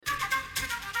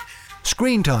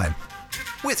Screen Time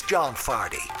with John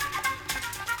Fardy.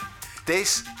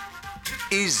 This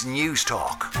is News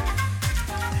Talk.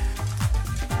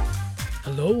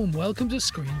 Hello and welcome to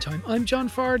Screen Time. I'm John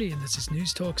Fardy and this is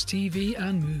News Talk's TV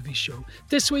and movie show.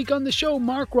 This week on the show,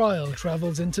 Mark Ryle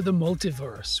travels into the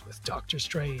multiverse with Doctor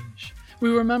Strange.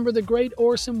 We remember the great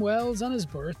Orson Welles on his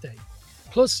birthday.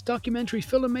 Plus, documentary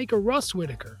filmmaker Ross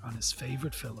Whitaker on his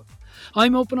favourite film.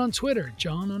 I'm open on Twitter,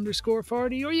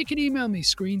 John_Fardy, or you can email me,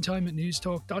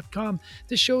 screentime@newstalk.com.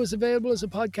 This show is available as a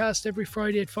podcast every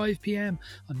Friday at 5 p.m.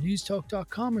 on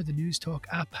newstalk.com or the Newstalk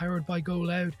app powered by Go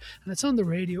Loud. And it's on the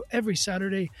radio every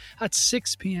Saturday at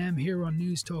 6 p.m. here on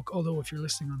Newstalk, although if you're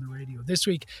listening on the radio this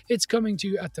week, it's coming to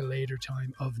you at the later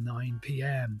time of 9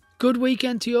 p.m. Good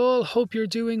weekend to you all. Hope you're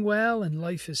doing well and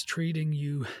life is treating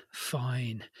you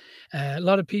fine. A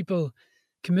lot of people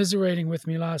commiserating with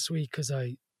me last week because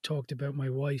I talked about my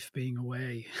wife being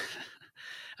away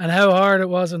and how hard it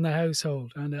was in the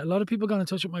household. And a lot of people got in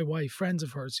touch with my wife, friends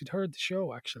of hers who'd heard the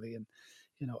show actually. And,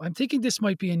 I'm thinking this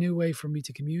might be a new way for me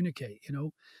to communicate,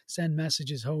 send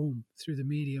messages home through the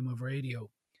medium of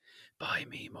radio. Buy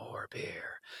me more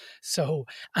beer. So,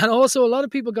 and also a lot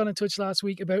of people got in touch last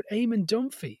week about Eamon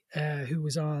Dunphy, who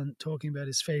was on talking about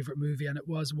his favourite movie, and it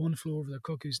was One Flew Over the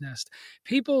Cuckoo's Nest.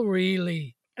 People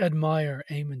really admire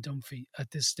Eamon Dunphy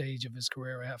at this stage of his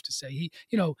career, I have to say.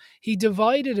 He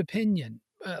divided opinion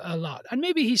a lot, and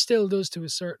maybe he still does to a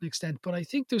certain extent, but I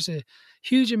think there's a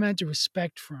huge amount of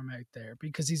respect for him out there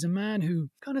because he's a man who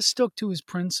kind of stuck to his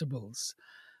principles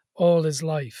all his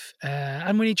life.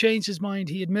 And when he changed his mind,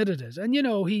 he admitted it. And,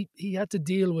 he had to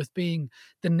deal with being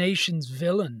the nation's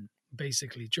villain,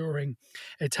 basically, during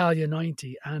Italia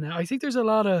 90. And I think there's a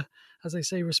lot of, as I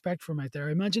say, respect for him out there.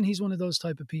 I imagine he's one of those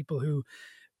type of people who,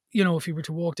 if he were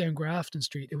to walk down Grafton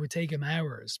Street, it would take him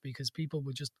hours because people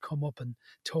would just come up and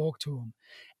talk to him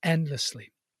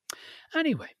endlessly.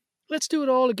 Anyway, let's do it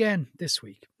all again this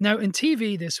week. Now, in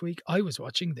TV this week, I was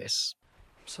watching this.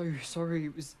 So sorry,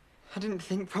 I didn't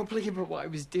think properly about what I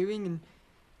was doing, and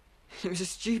it was a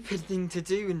stupid thing to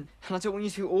do, and I don't want you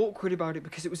to feel awkward about it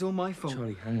because it was all my fault.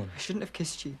 Charlie, hang on. I shouldn't have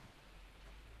kissed you.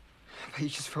 But you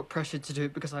just felt pressured to do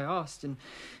it because I asked, and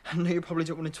I know you probably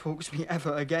don't want to talk to me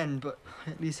ever again, but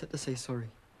I at least had to say sorry.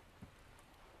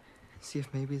 See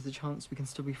if maybe there's a chance we can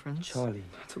still be friends. Charlie.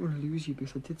 I don't want to lose you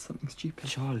because I did something stupid.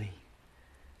 Charlie.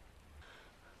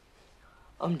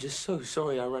 I'm just so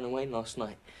sorry I ran away last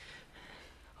night.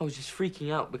 I was just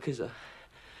freaking out because I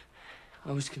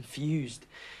was confused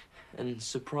and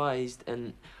surprised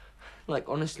and,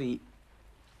 honestly,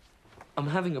 I'm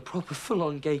having a proper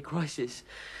full-on gay crisis.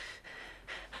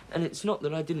 And it's not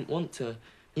that I didn't want to,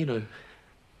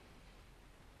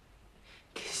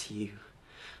 kiss you.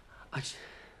 I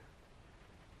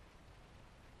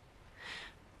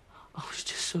was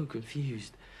just so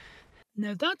confused.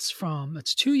 Now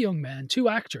it's two young men, two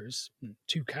actors,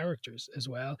 two characters as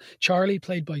well. Charlie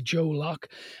played by Joe Locke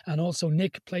and also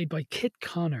Nick played by Kit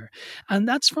Connor. And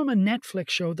that's from a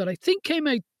Netflix show that I think came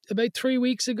out about 3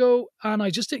 weeks ago and I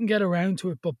just didn't get around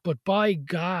to it. But by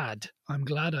God, I'm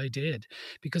glad I did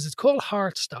because it's called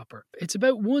Heartstopper. It's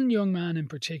about one young man in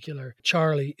particular,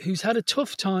 Charlie, who's had a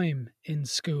tough time in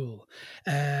school.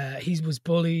 He was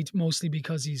bullied mostly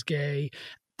because he's gay.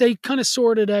 They kind of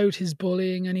sorted out his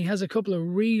bullying and he has a couple of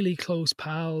really close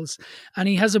pals and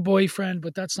he has a boyfriend,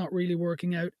 but that's not really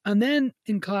working out. And then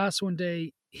in class one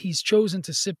day, he's chosen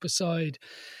to sit beside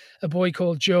a boy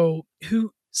called Joe,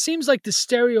 who seems like the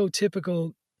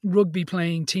stereotypical rugby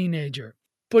playing teenager,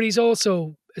 but he's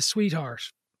also a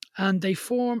sweetheart. And they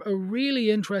form a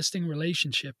really interesting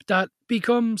relationship that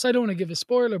becomes, I don't want to give a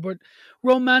spoiler, but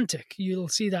romantic. You'll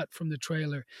see that from the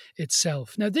trailer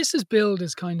itself. Now, this is billed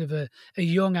as kind of a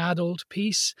young adult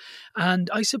piece, and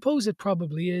I suppose it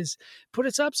probably is, but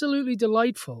it's absolutely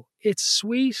delightful. It's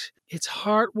sweet, it's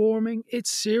heartwarming, it's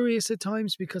serious at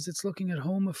times because it's looking at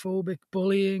homophobic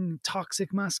bullying,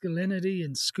 toxic masculinity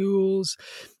in schools.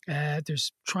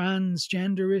 There's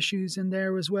transgender issues in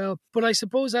there as well. But I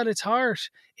suppose at its heart,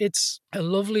 it's a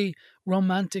lovely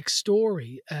romantic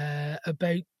story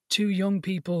about two young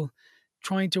people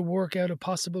trying to work out a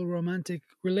possible romantic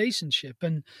relationship.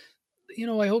 And,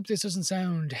 I hope this doesn't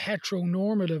sound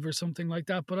heteronormative or something like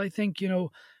that, but I think,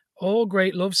 all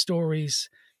great love stories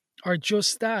are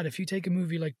just that. If you take a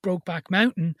movie like Brokeback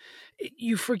Mountain,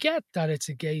 you forget that it's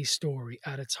a gay story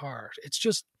at its heart. It's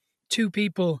just two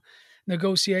people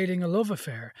negotiating a love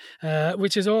affair,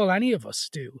 which is all any of us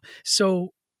do.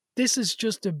 So this is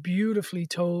just a beautifully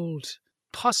told,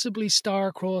 possibly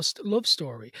star-crossed love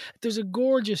story. There's a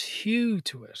gorgeous hue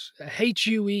to it,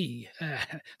 H-U-E.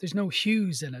 There's no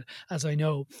hues in it, as I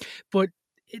know, but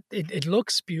it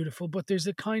looks beautiful, but there's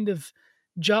a kind of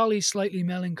jolly, slightly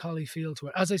melancholy feel to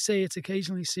it. As I say, it's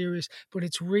occasionally serious, but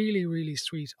it's really, really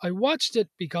sweet. I watched it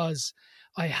because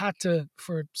I had to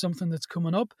for something that's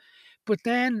coming up, but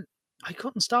then I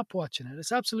couldn't stop watching it.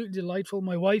 It's absolutely delightful.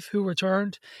 My wife, who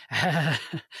returned,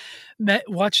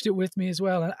 watched it with me as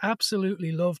well and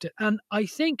absolutely loved it. And I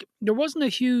think there wasn't a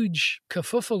huge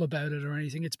kerfuffle about it or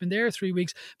anything. It's been there 3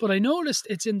 weeks, but I noticed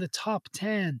it's in the top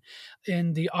 10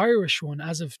 in the Irish one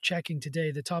as of checking today,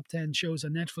 the top 10 shows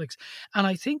on Netflix. And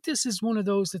I think this is one of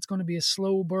those that's going to be a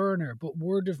slow burner, but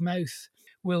word of mouth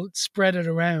will spread it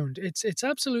around. It's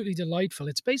absolutely delightful.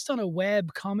 It's based on a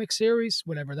web comic series,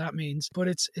 whatever that means, but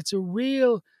it's a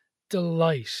real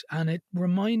delight, and it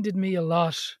reminded me a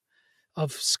lot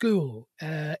of school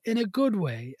in a good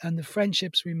way, and the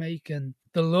friendships we make and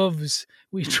the loves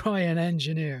we try and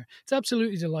engineer. It's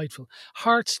absolutely delightful.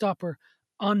 Heartstopper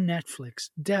on Netflix,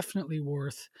 definitely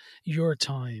worth your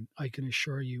time. I can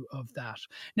assure you of that.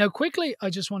 Now, quickly,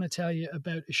 I just want to tell you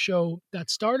about a show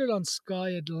that started on Sky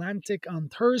Atlantic on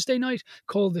Thursday night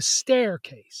called The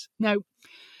Staircase. Now,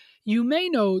 you may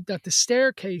know that The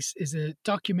Staircase is a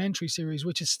documentary series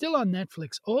which is still on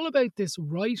Netflix, all about this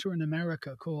writer in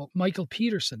America called Michael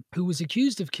Peterson, who was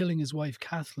accused of killing his wife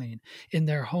Kathleen in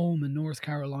their home in North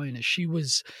Carolina. She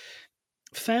was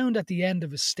found at the end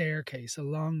of a staircase, a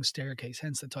long staircase,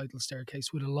 hence the title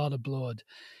Staircase, with a lot of blood.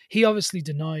 He obviously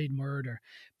denied murder,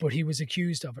 but he was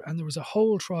accused of it, and there was a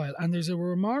whole trial. And there's a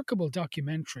remarkable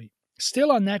documentary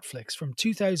still on Netflix from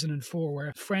 2004 where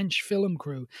a French film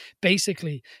crew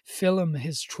basically film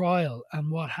his trial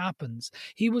and what happens.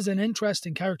 He was an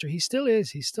interesting character. He still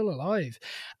is. He's still alive.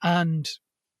 And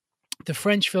the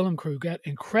French film crew get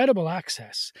incredible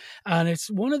access, and it's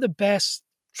one of the best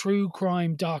true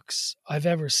crime docs I've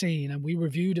ever seen, and we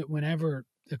reviewed it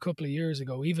a couple of years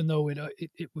ago, even though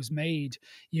it was made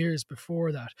years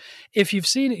before that. If you've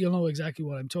seen it, you'll know exactly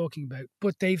what I'm talking about.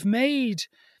 But they've made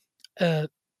a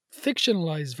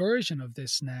fictionalized version of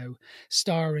this now,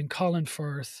 starring Colin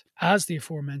Firth as the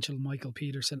aforementioned Michael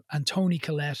Peterson and Toni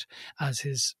Collette as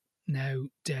his now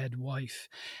dead wife,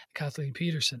 Kathleen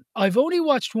Peterson. I've only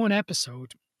watched one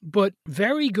episode, but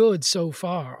very good so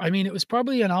far. I mean, it was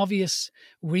probably an obvious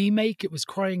remake. It was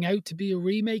crying out to be a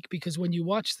remake because when you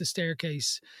watch The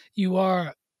Staircase, you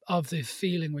are of the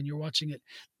feeling when you're watching it,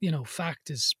 fact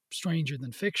is stranger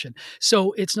than fiction.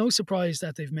 So it's no surprise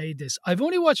that they've made this. I've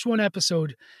only watched one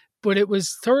episode, but it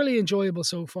was thoroughly enjoyable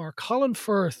so far. Colin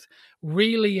Firth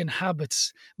really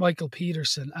inhabits Michael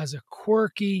Peterson as a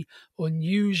quirky,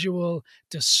 unusual,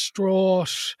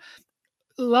 distraught,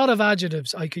 a lot of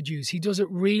adjectives I could use. He does it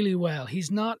really well. He's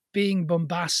not being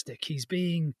bombastic. He's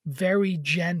being very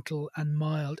gentle and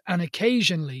mild, and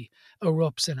occasionally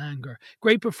erupts in anger.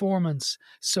 Great performance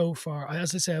so far.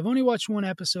 As I say, I've only watched one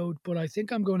episode, but I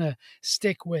think I'm going to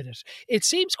stick with it. It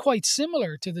seems quite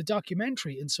similar to the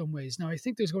documentary in some ways. Now, I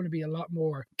think there's going to be a lot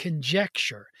more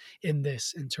conjecture in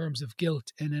this in terms of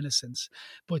guilt and innocence,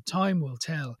 but time will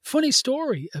tell. Funny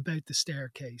story about The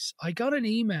Staircase. I got an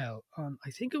email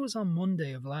I think it was on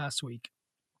Monday of last week,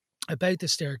 about The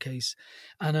Staircase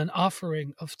and an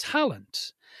offering of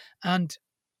talent. And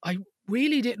I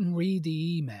really didn't read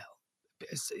the email.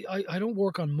 I don't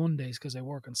work on Mondays because I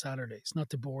work on Saturdays, not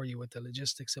to bore you with the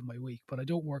logistics of my week, but I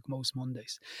don't work most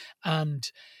Mondays.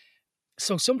 And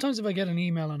so sometimes if I get an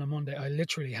email on a Monday, I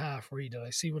literally half read it. I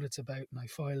see what it's about and I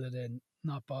file it in,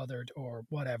 not bothered or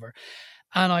whatever.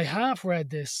 And I half read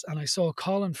this and I saw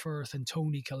Colin Firth and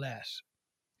Toni Collette.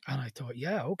 And I thought,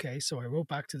 yeah, okay. So I wrote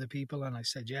back to the people and I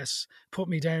said, yes, put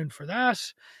me down for that.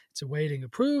 It's awaiting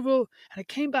approval. And it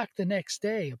came back the next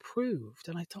day, approved.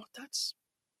 And I thought, that's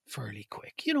fairly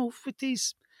quick. With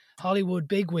these Hollywood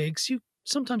bigwigs, you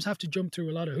sometimes have to jump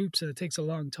through a lot of hoops and it takes a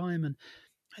long time. And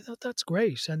I thought, that's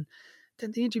great. And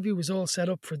then the interview was all set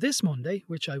up for this Monday,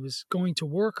 which I was going to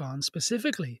work on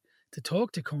specifically to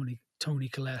talk to Toni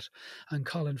Collette and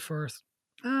Colin Firth.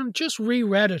 And just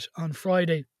reread it on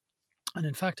Friday. And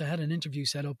in fact, I had an interview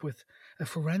set up with a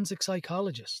forensic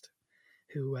psychologist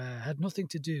who had nothing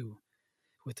to do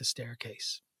with The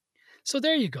Staircase. So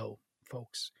there you go,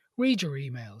 folks. Read your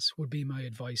emails would be my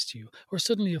advice to you. Or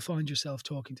suddenly you'll find yourself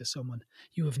talking to someone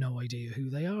you have no idea who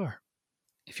they are.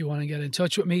 If you want to get in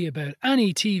touch with me about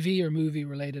any TV or movie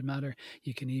related matter,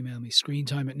 you can email me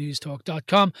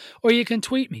screentime@newstalk.com, or you can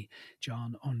tweet me,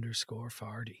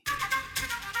 John_Fardy.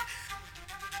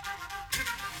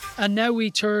 And now we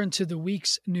turn to the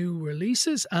week's new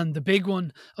releases, and the big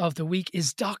one of the week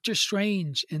is Doctor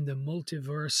Strange in the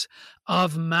Multiverse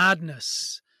of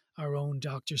Madness. Our own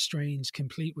Doctor Strange,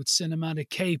 complete with cinematic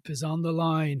cape, is on the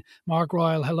line. Mark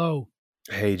Ryle, hello.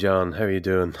 Hey John, how are you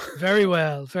doing? Very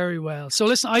well, very well. So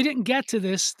listen, I didn't get to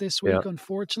this Yeah. week,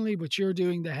 unfortunately, but you're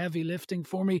doing the heavy lifting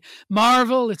for me.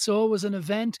 Marvel, it's always an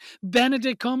event.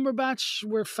 Benedict Cumberbatch,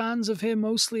 we're fans of him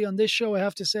mostly on this show, I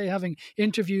have to say, having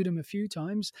interviewed him a few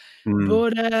times. Mm,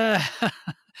 But I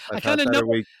I've kind had of know, better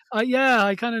weeks. yeah,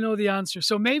 I kind of know the answer.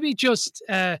 So maybe just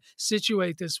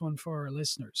situate this one for our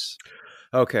listeners.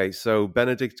 Okay, so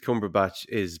Benedict Cumberbatch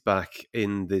is back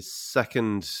in the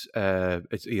second. I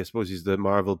suppose he's the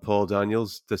Marvel Paul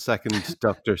Daniels, the second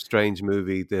Doctor Strange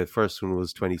movie. The first one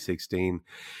was 2016,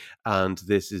 and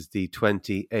this is the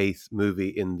 28th movie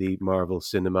in the Marvel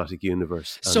Cinematic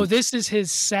Universe. So And this is his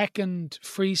second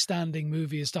freestanding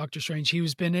movie as Doctor Strange.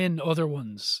 He's been in other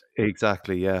ones.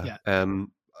 exactly, yeah. Yeah.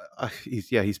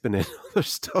 He's been in other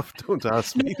stuff. Don't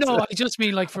ask No, me. no, I just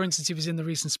mean like, for instance, he was in the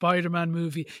recent Spider-Man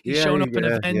movie. He's Yeah, shown up in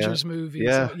yeah, Avengers movies.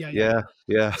 yeah, Yeah.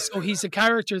 yeah. So he's a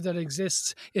character that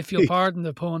exists, if you'll pardon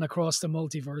the pun, across the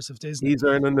multiverse of Disney. He's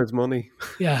earning his money.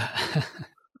 Yeah.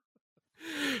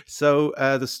 So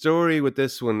the story with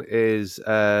this one is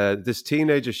this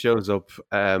teenager shows up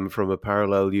from a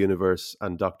parallel universe,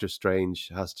 and Doctor Strange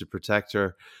has to protect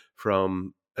her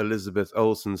from Elizabeth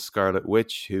Olsen's Scarlet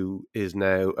Witch, who is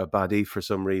now a baddie for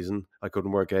some reason. I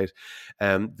couldn't work out.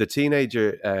 The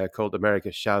teenager called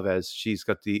America Chavez, she's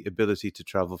got the ability to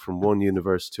travel from one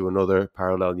universe to another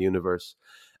parallel universe.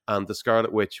 And the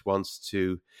Scarlet Witch wants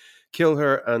to kill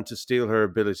her and to steal her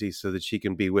ability so that she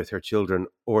can be with her children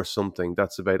or something.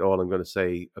 That's about all I'm going to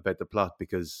say about the plot,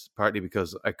 because partly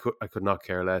because I could not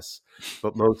care less,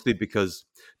 but mostly because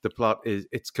the plot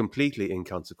it's completely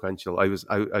inconsequential.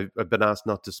 I've been asked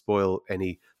not to spoil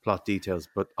any plot details,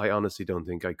 but I honestly don't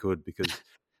think I could, because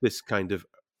this kind of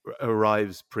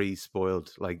arrives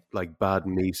pre-spoiled like bad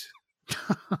meat.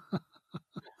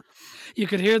 You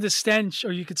could hear the stench,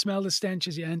 or you could smell the stench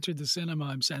as you entered the cinema,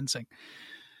 I'm sensing.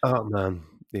 Oh man,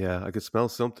 yeah, I could smell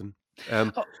something.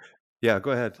 Oh, Yeah,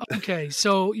 go ahead. okay,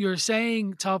 so you're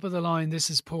saying top of the line, this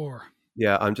is poor.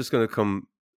 Yeah, I'm just going to come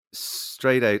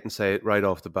straight out and say it right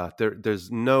off the bat. There's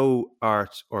no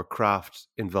art or craft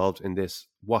involved in this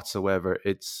whatsoever.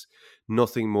 It's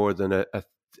nothing more than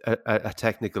a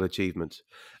technical achievement.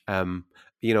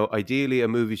 Ideally, a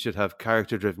movie should have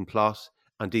character-driven plot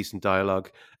and decent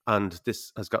dialogue, and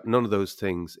this has got none of those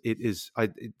things. It's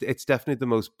definitely the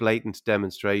most blatant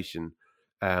demonstration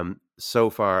so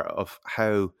far of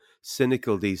how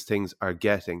cynical these things are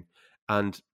getting.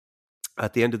 And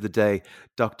at the end of the day,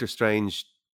 Doctor Strange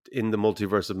in the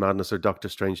Multiverse of Madness, or Doctor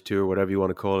Strange 2, or whatever you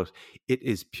want to call it, it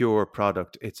is pure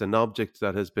product. It's an object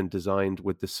that has been designed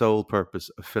with the sole purpose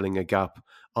of filling a gap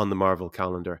on the Marvel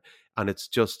calendar. And it's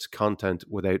just content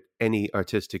without any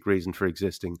artistic reason for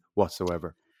existing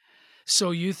whatsoever.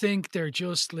 So you think they're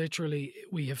just literally,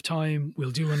 we have time,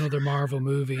 we'll do another Marvel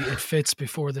movie, it fits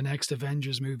before the next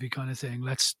Avengers movie kind of thing.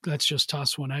 Let's just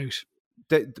toss one out.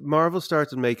 Marvel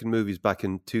started making movies back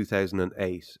in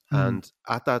 2008, and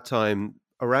at that time,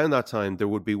 around that time, there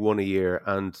would be one a year,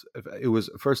 and it was,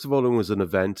 first of all, it was an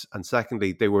event, and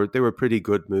secondly, they were pretty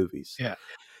good movies. Yeah.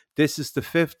 This is the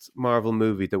fifth Marvel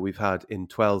movie that we've had in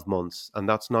 12 months, and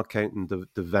that's not counting the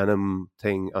Venom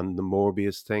thing and the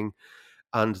Morbius thing,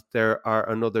 and there are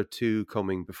another two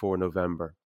coming before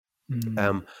November.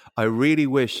 I really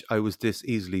wish I was this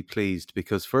easily pleased,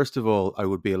 because first of all, I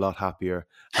would be a lot happier,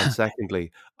 and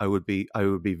secondly, I would be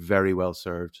very well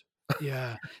served.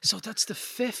 Yeah. So that's the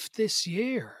fifth this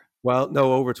year. Well,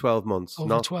 no, over 12 months. Over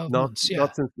not 12 not months, yeah.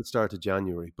 not since the start of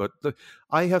January. But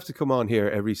I have to come on here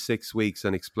every 6 weeks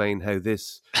and explain how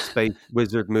this Space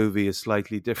Wizard movie is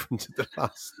slightly different to the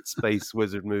last Space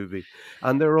Wizard movie,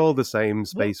 and they're all the same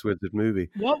Space Wizard movie.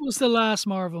 What was the last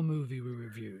Marvel movie we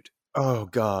reviewed? Oh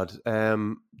God,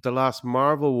 the last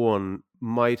Marvel one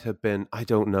might have been, I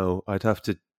don't know. I'd have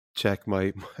to check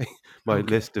my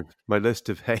Okay. list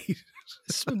of hate.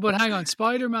 But hang on,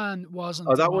 Spider-Man wasn't.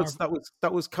 Oh, Marvel.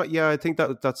 yeah. I think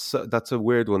that's a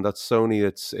weird one. That's Sony.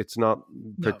 It's not.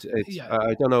 No, It's yeah.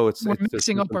 I don't know. We're There's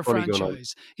mixing up something our funny going on.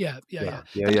 franchise. Yeah. Yeah.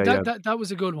 That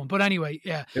was a good one. But anyway,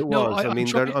 yeah. It No, was. I I'm mean,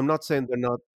 trying. I'm not saying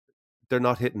they're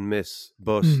not hit and miss,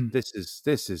 but this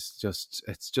is just,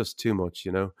 it's just too much,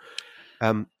 you know.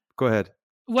 Go ahead.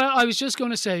 Well, I was just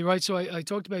going to say, right, so I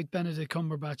talked about Benedict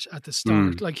Cumberbatch at the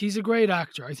start. Like, he's a great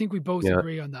actor. I think we both Yeah.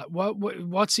 agree on that.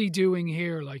 What's he doing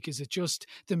here? Like, is it just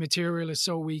the material is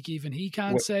so weak even he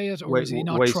can't say it, or is he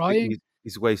not trying?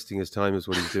 He's wasting his time is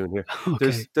what he's doing here.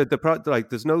 Okay.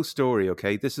 There's no story,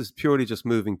 okay? This is purely just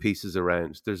moving pieces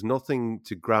around. There's nothing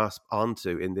to grasp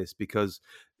onto in this, because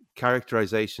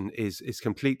characterization is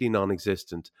completely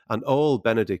non-existent, and all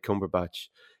Benedict Cumberbatch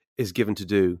is given to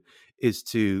do is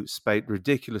to spout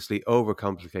ridiculously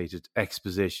overcomplicated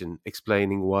exposition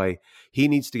explaining why he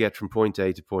needs to get from point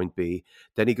A to point B.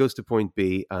 Then he goes to point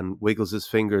B and wiggles his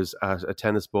fingers at a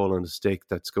tennis ball and a stick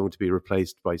that's going to be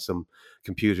replaced by some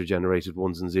computer generated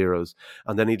ones and zeros.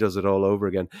 And then he does it all over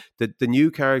again. The new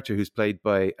character, who's played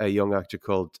by a young actor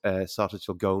called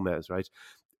Xochitl Gomez, right?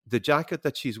 The jacket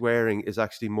that she's wearing is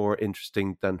actually more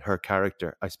interesting than her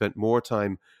character. I spent more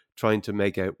time trying to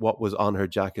make out what was on her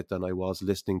jacket than I was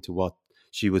listening to what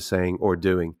she was saying or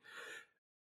doing.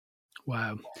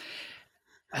 Wow.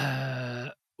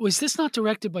 Was this not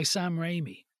directed by Sam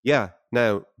Raimi? Yeah.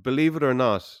 Now, believe it or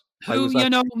not, who,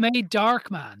 made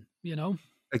Darkman,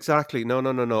 Exactly. No.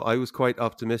 I was quite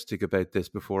optimistic about this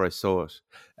before I saw it.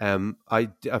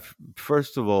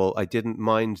 First of all, I didn't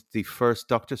mind the first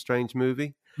Doctor Strange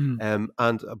movie,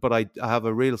 but I have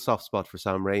a real soft spot for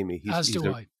Sam Raimi. As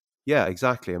do I. Yeah,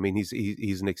 exactly. I mean,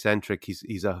 he's an eccentric.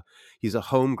 He's a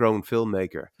homegrown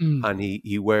filmmaker, and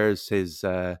he wears his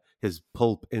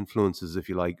pulp influences, if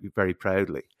you like, very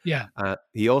proudly. Yeah.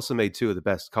 He also made two of the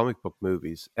best comic book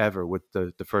movies ever with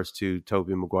the first two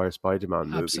Tobey Maguire Spider-Man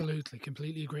movies. Absolutely,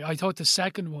 completely agree. I thought the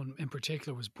second one in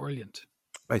particular was brilliant.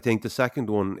 I think the second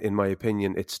one, in my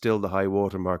opinion, it's still the high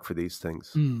watermark for these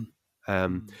things.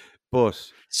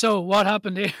 But so what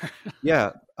happened here?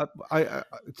 Yeah, I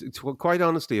quite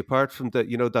honestly, apart from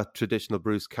that traditional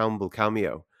Bruce Campbell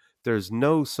cameo, there's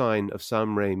no sign of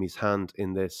Sam Raimi's hand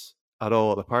in this at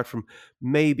all, apart from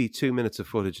maybe 2 minutes of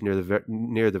footage near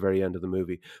the very end of the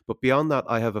movie. But beyond that,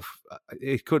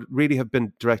 it could really have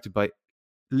been directed by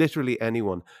literally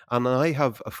anyone, and I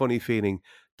have a funny feeling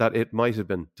that it might have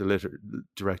been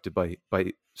directed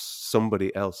by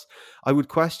somebody else. I would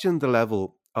question the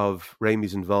level of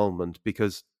Raimi's involvement,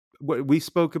 because we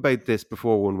spoke about this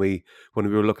before when we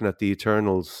were looking at the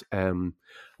Eternals.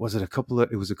 Was it a couple of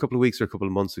weeks or a couple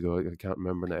of months ago? I can't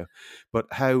remember now. But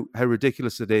how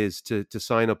ridiculous it is to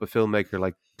sign up a filmmaker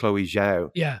like Chloe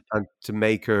Zhao, and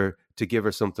to give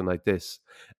her something like this,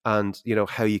 and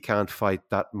how you can't fight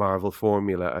that Marvel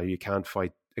formula, or you can't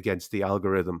fight against the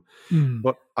algorithm.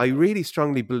 But I really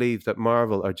strongly believe that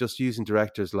Marvel are just using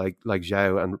directors like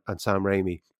Zhao and Sam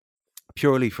Raimi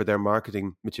purely for their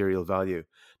marketing material value,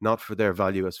 not for their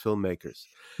value as filmmakers.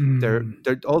 They're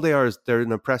all they are is they're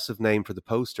an impressive name for the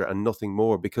poster and nothing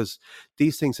more, because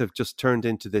these things have just turned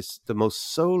into the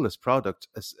most soulless product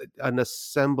and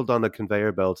assembled on a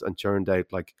conveyor belt and churned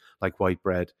out like white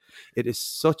bread. It is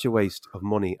such a waste of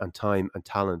money and time and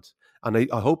talent. And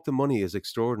I hope the money is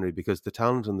extraordinary, because the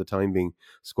talent and the time being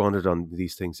squandered on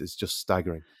these things is just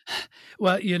staggering.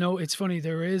 Well, it's funny.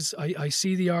 I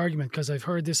see the argument, because I've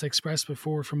heard this expressed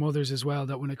before from others as well,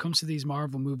 that when it comes to these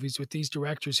Marvel movies with these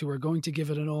directors who are going to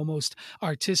give it an almost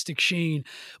artistic sheen,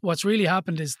 what's really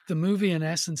happened is the movie in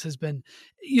essence has been,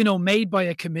 made by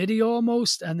a committee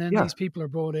almost, and then these people are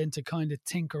brought in to kind of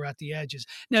tinker at the edges.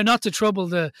 Now, not to trouble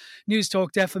the News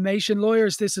Talk defamation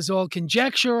lawyers, this is all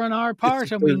conjecture on our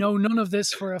part, and we know none of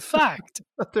this for a fact.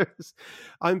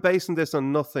 I'm basing this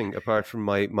on nothing apart from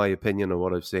my opinion on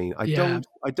what I've seen.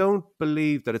 I don't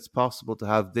believe that it's possible to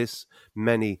have this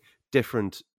many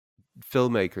different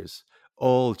filmmakers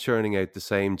all churning out the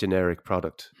same generic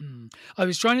product. I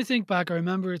was trying to think back. I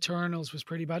remember Eternals was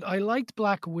pretty bad. I liked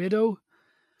Black Widow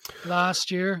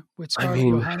last year with Scarlett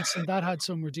Johansson. That had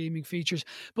some redeeming features.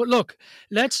 But look,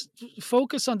 let's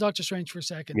focus on Doctor Strange for a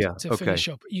second to finish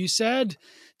up. You said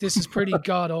this is pretty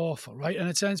god-awful, right? And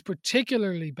it sounds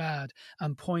particularly bad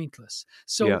and pointless.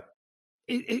 So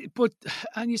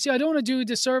and you see, I don't want to do a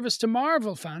disservice to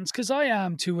Marvel fans, because I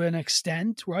am to an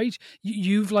extent, right?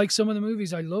 You've liked some of the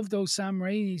movies. I love those Sam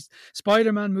Raimi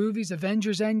Spider-Man movies,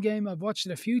 Avengers Endgame. I've watched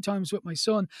it a few times with my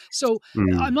son. So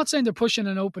I'm not saying they're pushing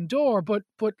an open door, but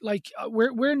like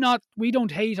we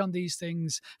don't hate on these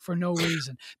things for no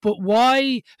reason. But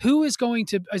why? Who is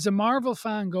as a Marvel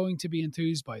fan, going to be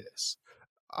enthused by this?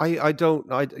 I don't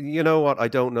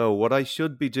know. What I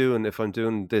should be doing if I'm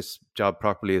doing this job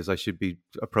properly is I should be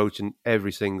approaching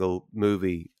every single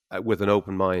movie with an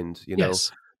open mind, Yes.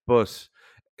 But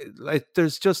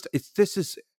this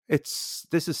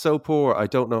is so poor. I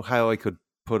don't know how I could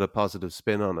put a positive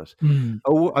spin on it.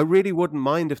 I really wouldn't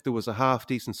mind if there was a half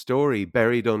decent story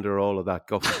buried under all of that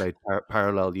guff about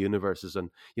parallel universes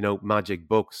and magic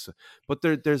books. But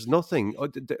there's nothing.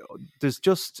 There's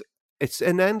just. It's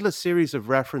an endless series of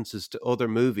references to other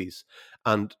movies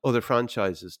and other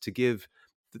franchises to give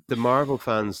the Marvel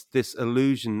fans this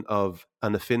illusion of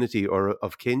an affinity or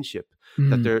of kinship,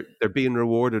 that they're being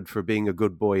rewarded for being a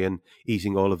good boy and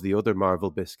eating all of the other Marvel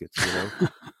biscuits, you know,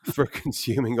 for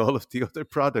consuming all of the other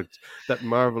product that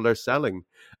Marvel are selling.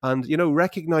 And, you know,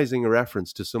 recognizing a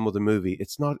reference to some other movie,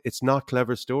 it's not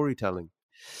clever storytelling.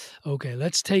 Okay,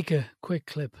 let's take a quick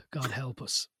clip. God help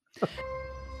us.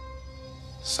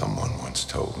 Someone once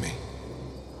told me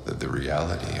that the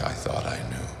reality I thought I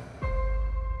knew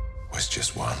was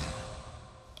just one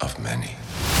of many.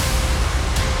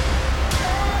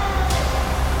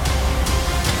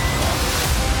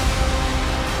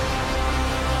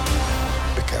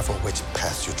 Be careful which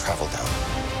path you travel down.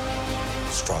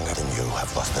 Stronger than you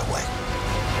have lost their way.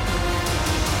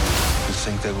 You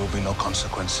think there will be no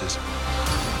consequences?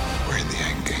 We're in the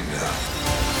end game now.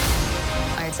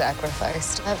 I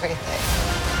sacrificed everything.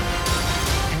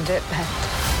 And it meant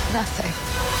nothing.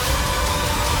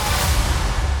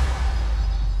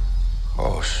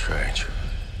 Oh, Strange.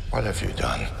 What have you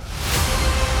done?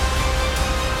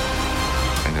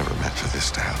 I never meant for this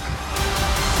to happen.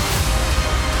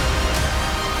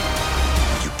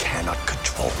 You cannot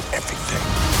control everything.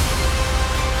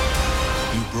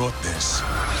 You brought this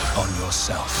on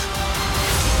yourself.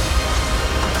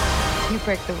 You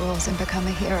break the rules and become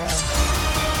a hero.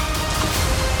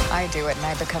 I do it and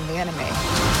I become the enemy.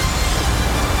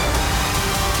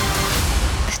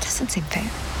 This doesn't seem fair.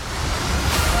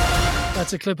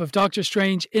 That's a clip of Doctor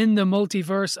Strange in the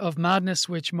Multiverse of Madness,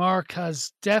 which Mark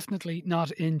has definitely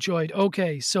not enjoyed.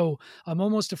 Okay, so I'm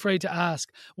almost afraid to ask,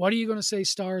 what are you going to say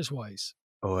stars-wise?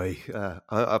 Oh,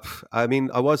 I mean,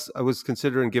 I was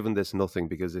considering giving this nothing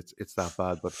because it's that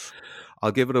bad, but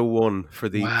I'll give it a 1 for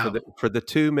the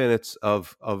 2 minutes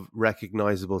of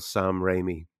recognizable Sam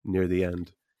Raimi near the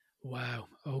end. Wow.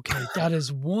 Okay, that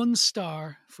is 1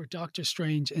 star for Doctor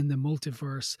Strange in the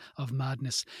Multiverse of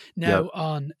Madness. Now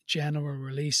on general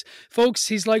release. Folks,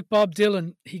 he's like Bob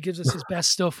Dylan. He gives us his best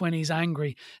stuff when he's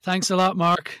angry. Thanks a lot,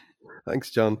 Mark.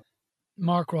 Thanks, John.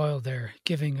 Mark Royal there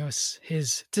giving us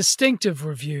his distinctive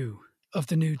review of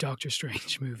the new Doctor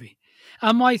Strange movie.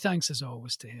 And my thanks as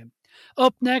always to him.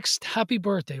 Up next, happy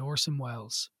birthday, Orson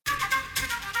Welles.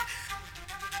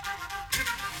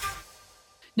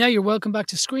 Now you're welcome back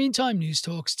to Screen Time, News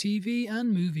Talks TV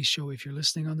and Movie Show. If you're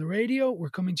listening on the radio, we're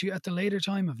coming to you at the later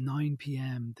time of 9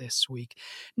 p.m. this week.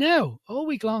 Now, all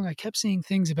week long, I kept seeing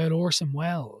things about Orson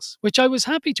Welles, which I was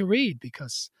happy to read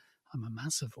because I'm a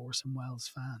massive Orson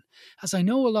Welles fan, as I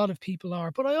know a lot of people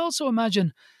are, but I also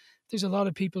imagine there's a lot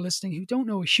of people listening who don't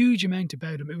know a huge amount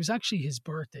about him. It was actually his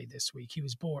birthday this week. He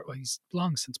was born, well, he's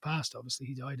long since passed, obviously.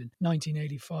 He died in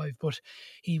 1985, but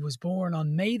he was born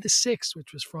on May the 6th,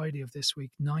 which was Friday of this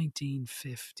week,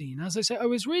 1915. As I said, I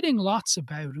was reading lots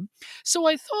about him, so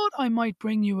I thought I might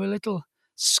bring you a little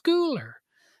schooler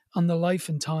on the life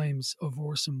and times of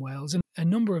Orson Welles. And a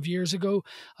number of years ago,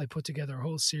 I put together a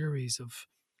whole series of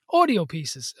audio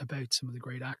pieces about some of the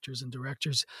great actors and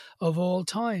directors of all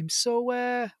time. So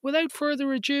without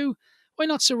further ado, why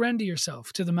not surrender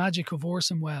yourself to the magic of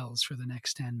Orson Welles for the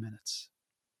next 10 minutes?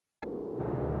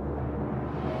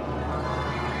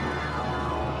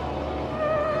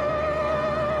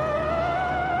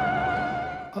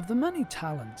 Of the many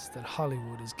talents that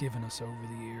Hollywood has given us over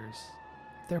the years,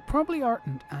 there probably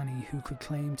aren't any who could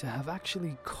claim to have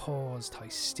actually caused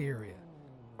hysteria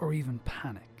or even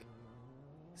panic.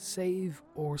 Save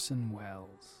Orson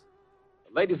Welles.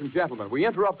 Ladies and gentlemen, we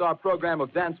interrupt our program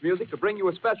of dance music to bring you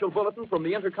a special bulletin from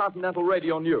the Intercontinental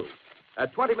Radio News.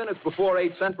 At 20 minutes before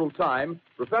 8 Central Time,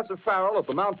 Professor Farrell of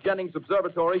the Mount Jennings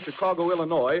Observatory, Chicago,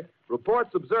 Illinois,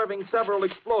 reports observing several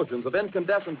explosions of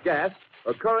incandescent gas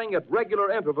occurring at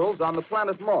regular intervals on the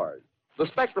planet Mars. The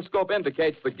spectroscope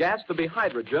indicates the gas to be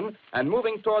hydrogen and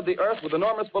moving toward the Earth with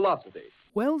enormous velocity.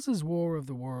 Welles's War of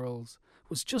the Worlds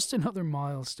was just another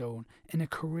milestone in a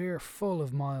career full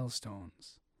of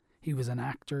milestones. He was an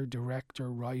actor,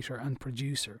 director, writer and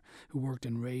producer who worked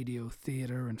in radio,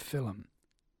 theatre and film.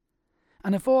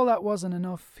 And if all that wasn't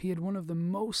enough, he had one of the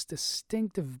most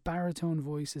distinctive baritone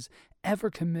voices ever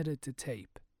committed to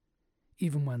tape,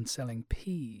 even when selling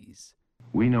peas.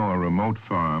 We know a remote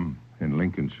farm in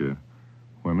Lincolnshire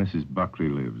where Mrs. Buckley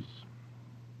lives.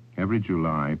 Every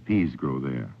July, peas grow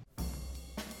there.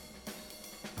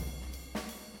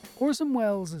 Orson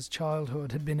Welles'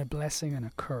 childhood had been a blessing and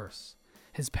a curse.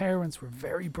 His parents were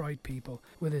very bright people,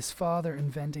 with his father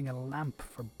inventing a lamp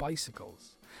for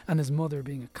bicycles, and his mother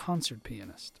being a concert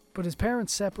pianist. But his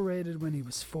parents separated when he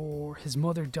was 4, his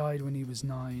mother died when he was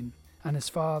 9, and his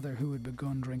father, who had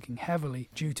begun drinking heavily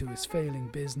due to his failing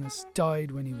business,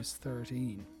 died when he was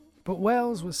 13. But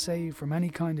Welles was saved from any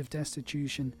kind of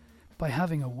destitution by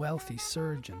having a wealthy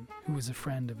surgeon, who was a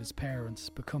friend of his parents,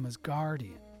 become his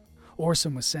guardian.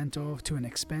 Orson was sent off to an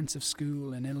expensive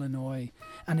school in Illinois,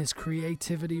 and his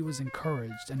creativity was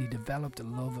encouraged and he developed a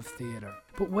love of theatre.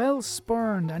 But Welles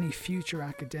spurned any future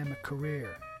academic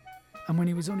career, and when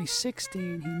he was only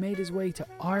 16 he made his way to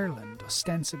Ireland,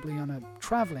 ostensibly on a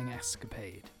travelling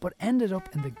escapade, but ended up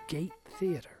in the Gate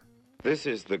Theatre. This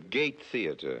is the Gate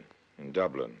Theatre in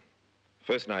Dublin.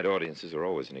 First night audiences are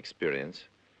always an experience.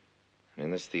 And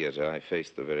in this theatre I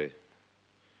faced the very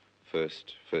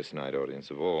first night audience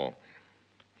of all.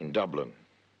 In Dublin,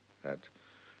 that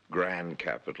grand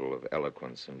capital of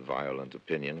eloquence and violent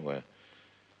opinion,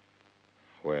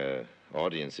 where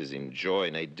audiences enjoy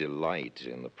and they delight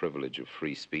in the privilege of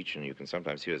free speech, and you can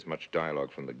sometimes hear as much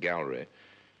dialogue from the gallery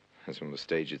as from the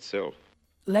stage itself.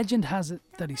 Legend has it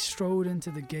that he strode into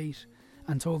the gate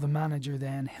and told the manager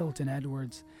then, Hilton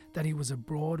Edwards, that he was a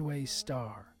Broadway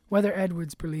star. Whether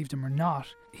Edwards believed him or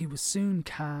not, he was soon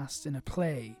cast in a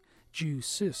play, Dieu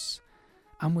Seuss,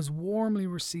 and was warmly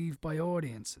received by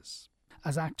audiences,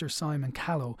 as actor Simon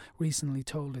Callow recently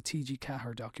told a T.G.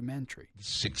 Cahir documentary.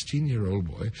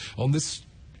 16-year-old boy on this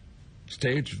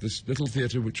stage of this little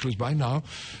theatre, which was by now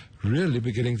really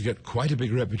beginning to get quite a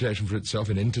big reputation for itself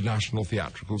in international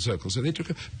theatrical circles. So they took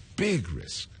a big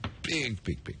risk, big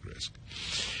risk.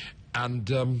 And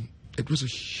it was a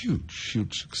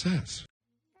huge success.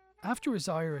 After his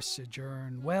Irish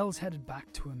sojourn, Welles headed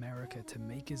back to America to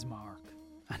make his mark.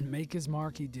 And make his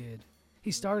mark he did. He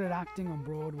started acting on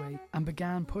Broadway and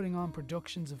began putting on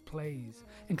productions of plays,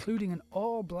 including an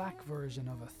all-black version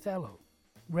of Othello,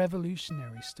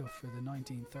 revolutionary stuff for the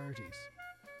 1930s.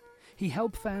 He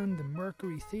helped found the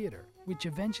Mercury Theatre, which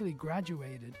eventually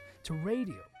graduated to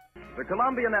radio. The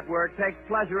Columbia Network takes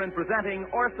pleasure in presenting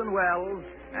Orson Welles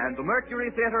and the Mercury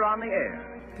Theatre on the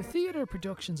air. The theatre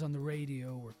productions on the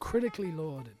radio were critically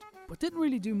lauded, but didn't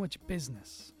really do much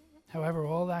business. However,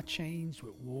 all that changed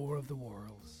with War of the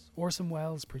Worlds. Orson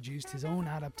Welles produced his own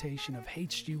adaptation of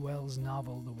H.G. Wells'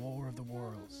 novel The War of the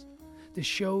Worlds. The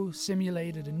show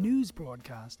simulated a news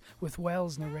broadcast with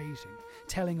Welles narrating,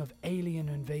 telling of alien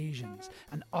invasions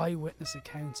and eyewitness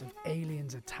accounts of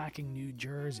aliens attacking New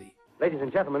Jersey. Ladies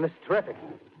and gentlemen, this is terrific.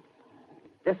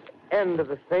 This end of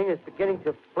the thing is beginning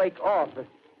to flake off. The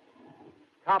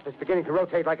top is beginning to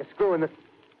rotate like a screw, and the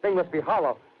thing must be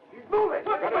hollow. He's moving!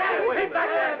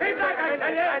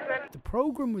 The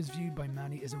programme was viewed by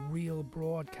many as a real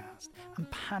broadcast, and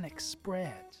panic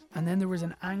spread. And then there was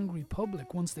an angry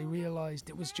public once they realised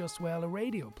it was just, well, a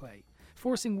radio play,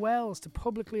 forcing Welles to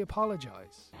publicly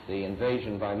apologise. The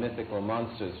invasion by mythical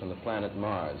monsters from the planet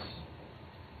Mars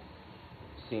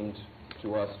seemed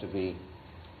to us to be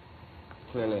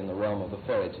clearly in the realm of the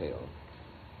fairy tale.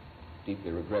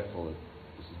 Deeply regretful that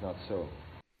this is not so.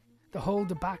 The whole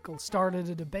debacle started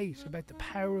a debate about the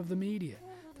power of the media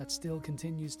that still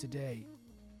continues today.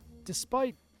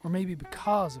 Despite, or maybe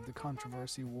because of the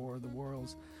controversy War of the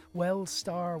Worlds, Welles'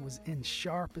 star was in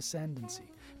sharp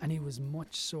ascendancy and he was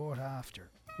much sought after.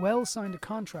 Welles signed a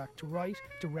contract to write,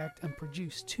 direct and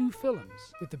produce 2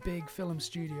 films with the big film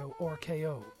studio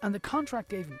RKO, and the contract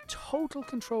gave him total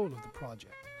control of the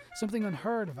project, something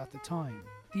unheard of at the time.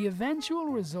 The eventual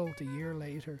result a year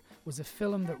later was a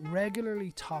film that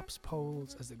regularly tops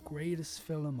polls as the greatest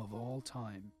film of all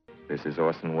time. This is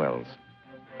Orson Welles.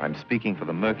 I'm speaking for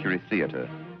the Mercury Theatre,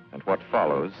 and what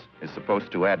follows is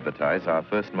supposed to advertise our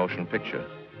first motion picture.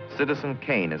 Citizen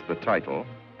Kane is the title,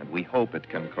 and we hope it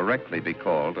can correctly be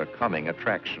called a coming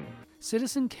attraction.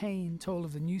 Citizen Kane told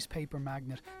of the newspaper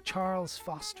magnate Charles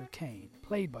Foster Kane,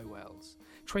 played by Welles,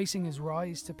 tracing his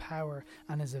rise to power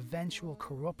and his eventual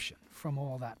corruption from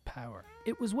all that power.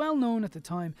 It was well known at the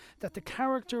time that the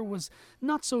character was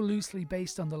not so loosely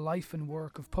based on the life and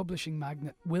work of publishing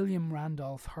magnate William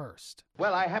Randolph Hearst.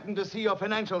 Well, I happened to see your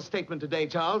financial statement today,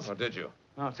 Charles. Oh, did you?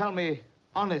 Now, tell me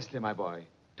honestly, my boy,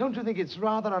 don't you think it's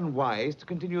rather unwise to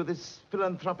continue this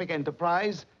philanthropic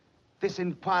enterprise? This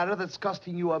Inquirer that's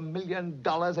costing you $1 million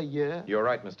a year? You're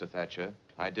right, Mr. Thatcher.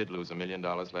 I did lose $1 million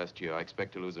last year. I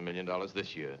expect to lose $1 million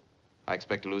this year. I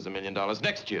expect to lose $1 million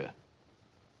next year.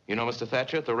 You know, Mr.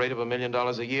 Thatcher, at the rate of $1 million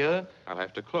a year, I'll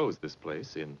have to close this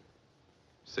place in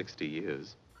 60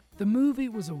 years. The movie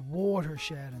was a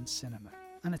watershed in cinema,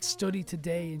 and it's studied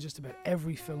today in just about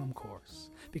every film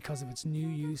course because of its new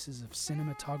uses of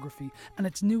cinematography and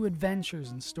its new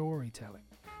adventures in storytelling.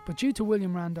 But due to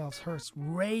William Randolph Hearst's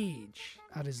rage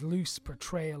at his loose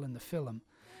portrayal in the film,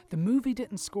 the movie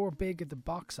didn't score big at the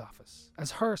box office, as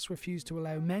Hearst refused to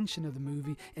allow mention of the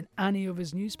movie in any of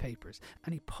his newspapers,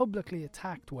 and he publicly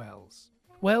attacked Welles.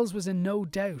 Wells was in no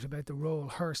doubt about the role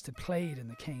Hearst had played in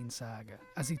the Kane saga,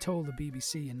 as he told the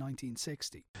BBC in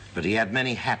 1960. But he had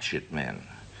many hatchet men,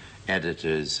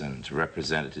 editors and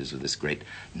representatives of this great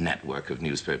network of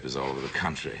newspapers all over the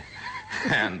country.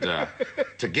 And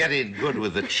to get in good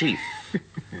with the chief,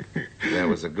 there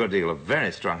was a good deal of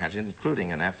very strong hatchet,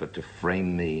 including an effort to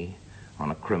frame me on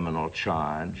a criminal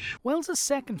charge. Wells'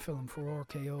 second film for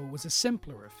RKO was a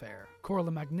simpler affair, called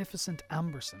The Magnificent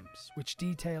Ambersons, which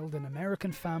detailed an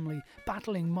American family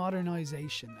battling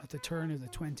modernisation at the turn of the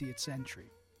 20th century.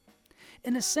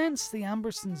 In a sense, the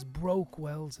Ambersons broke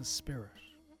Wells' spirit.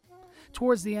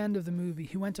 Towards the end of the movie,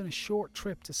 he went on a short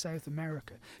trip to South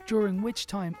America, during which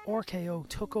time RKO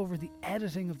took over the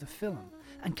editing of the film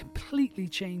and completely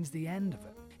changed the end of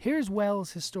it. Here's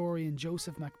Wells historian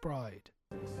Joseph McBride.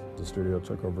 The studio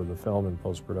took over the film in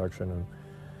post-production and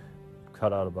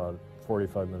cut out about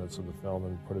 45 minutes of the film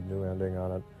and put a new ending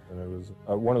on it. And it was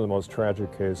one of the most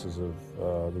tragic cases of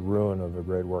the ruin of a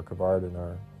great work of art in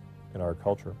our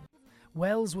culture.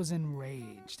 Wells was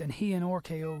enraged, and he and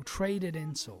RKO traded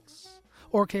insults.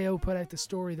 RKO put out the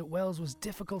story that Wells was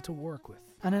difficult to work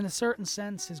with, and in a certain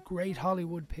sense his great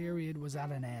Hollywood period was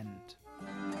at an end.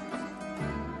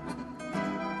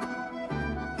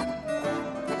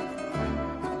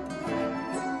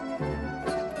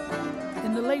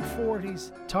 In the late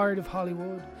 40s, tired of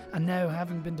Hollywood, and now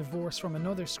having been divorced from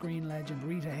another screen legend,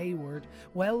 Rita Hayworth,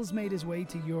 Wells made his way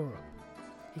to Europe.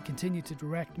 He continued to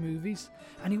direct movies,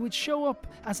 and he would show up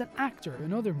as an actor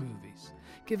in other movies,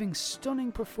 giving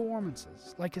stunning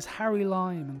performances like as Harry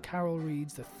Lime in Carol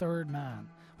Reed's The Third Man,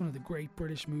 one of the great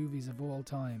British movies of all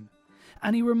time.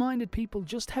 And he reminded people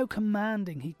just how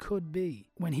commanding he could be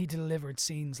when he delivered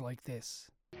scenes like this.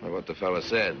 Well, what the fella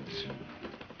said.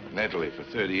 In Italy, for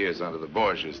 30 years under the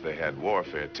Borgias, they had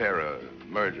warfare, terror,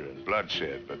 murder, and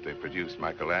bloodshed, but they produced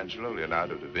Michelangelo,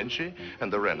 Leonardo da Vinci,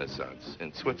 and the Renaissance.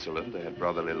 In Switzerland, they had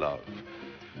brotherly love.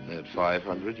 They had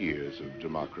 500 years of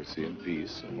democracy and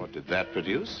peace, and what did that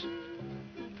produce?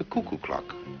 The cuckoo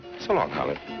clock. So long,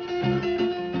 Holly.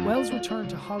 Wells returned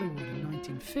to Hollywood in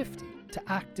 1950 to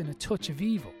act in A Touch of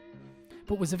Evil,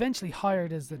 but was eventually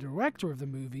hired as the director of the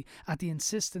movie at the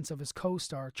insistence of his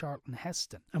co-star Charlton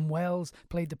Heston, and Wells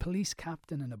played the police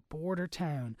captain in a border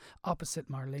town opposite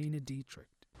Marlene Dietrich.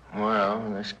 Well,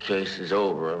 when this case is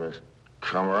over, I must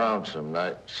come around some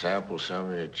night, sample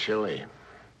some of your chili.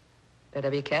 Better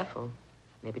be careful.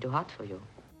 Maybe too hot for you.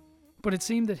 But it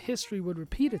seemed that history would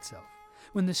repeat itself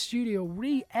when the studio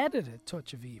re-edited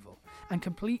Touch of Evil and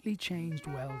completely changed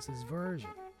Wells's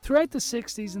version. Throughout the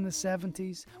 60s and the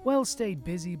 70s, Wells stayed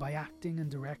busy by acting and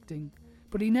directing,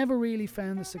 but he never really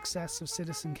found the success of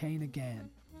Citizen Kane again.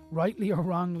 Rightly or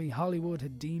wrongly, Hollywood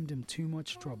had deemed him too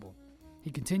much trouble. He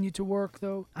continued to work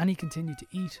though, and he continued to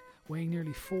eat, weighing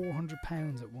nearly 400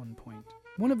 pounds at one point.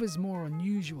 One of his more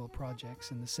unusual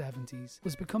projects in the 70s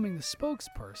was becoming the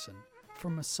spokesperson for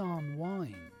Masson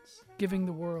Wines, giving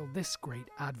the world this great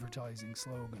advertising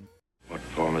slogan. What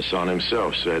Paul Masson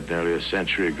himself said nearly a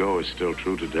century ago is still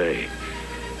true today.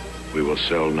 We will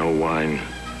sell no wine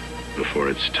before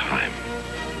it's time.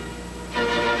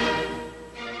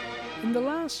 In the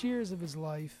last years of his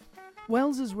life,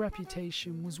 Wells's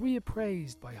reputation was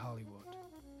reappraised by Hollywood,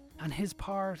 and his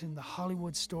part in the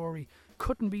Hollywood story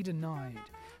couldn't be denied,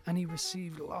 and he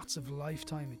received lots of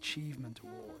Lifetime Achievement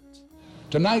Awards.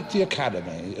 Tonight the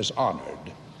Academy is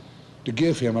honored to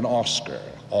give him an Oscar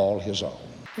all his own.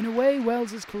 In a way,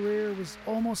 Wells's career was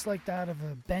almost like that of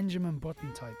a Benjamin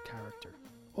Button type character.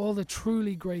 All the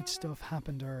truly great stuff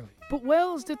happened early. But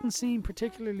Wells didn't seem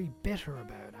particularly bitter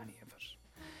about any of it.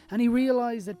 And he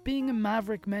realised that being a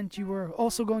maverick meant you were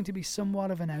also going to be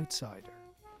somewhat of an outsider.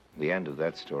 The end of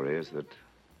that story is that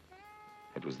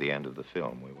it was the end of the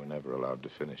film. We were never allowed to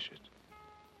finish it.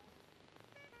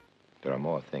 There are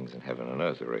more things in heaven and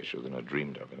earth, Horatio, than are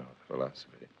dreamed of in our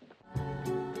philosophy.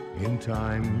 In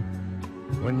time,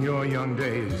 when your young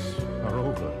days are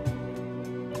over,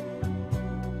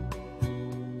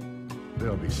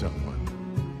 there'll be someone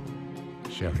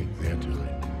sharing their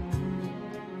time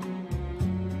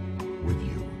with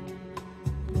you.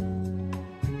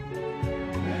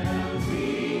 There'll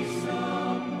be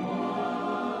someone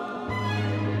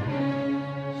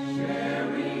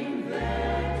sharing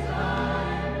their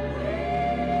time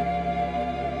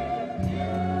with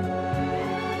you.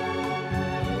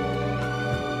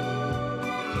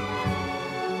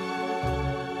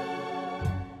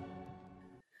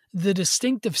 The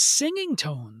distinctive singing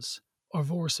tones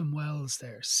of Orson Welles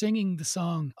there, singing the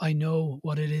song I Know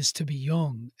What It Is to Be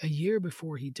Young, a year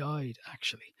before he died,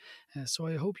 actually. So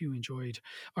I hope you enjoyed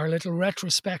our little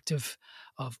retrospective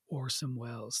of Orson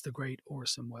Welles, the great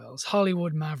Orson Welles,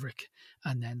 Hollywood maverick,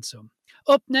 and then some.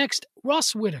 Up next,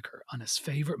 Ross Whitaker on his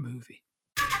favourite movie.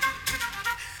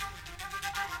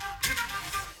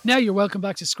 Now you're welcome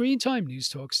back to Screen Time, News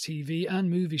Talks TV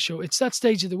and movie show. It's that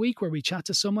stage of the week where we chat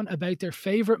to someone about their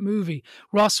favourite movie.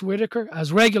 Ross Whitaker,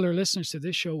 as regular listeners to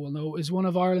this show will know, is one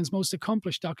of Ireland's most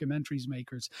accomplished documentaries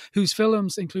makers, whose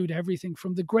films include everything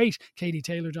from the great Katie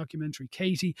Taylor documentary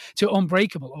Katie to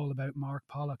Unbreakable, all about Mark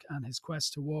Pollock and his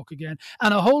quest to walk again,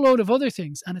 and a whole load of other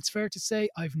things. And it's fair to say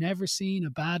I've never seen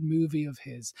a bad movie of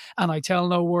his, and I tell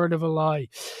no word of a lie.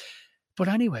 But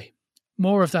anyway,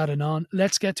 more of that anon.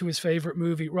 Let's get to his favourite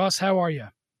movie. Ross, how are you?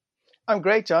 I'm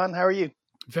great, John. How are you?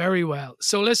 Very well.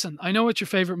 So listen, I know what your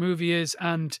favourite movie is,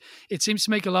 and it seems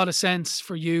to make a lot of sense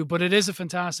for you, but it is a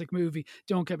fantastic movie.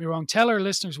 Don't get me wrong. Tell our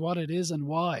listeners what it is and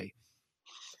why.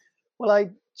 Well, I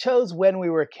chose When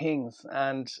We Were Kings,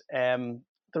 and the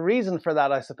reason for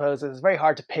that, I suppose, is it's very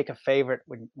hard to pick a favourite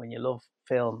when you love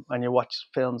film and you watch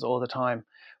films all the time.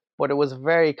 But it was a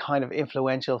very kind of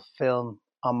influential film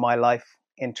on my life,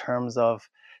 in terms of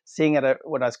seeing it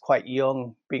when I was quite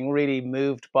young, being really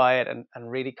moved by it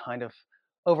and really kind of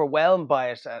overwhelmed by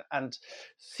it, and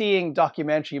seeing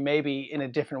documentary maybe in a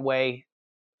different way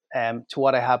to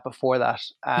what I had before that,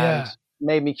 and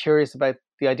made me curious about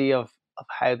the idea of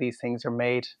how these things are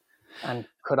made, and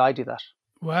could I do that?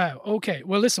 Wow. Okay.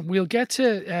 Well, listen, we'll get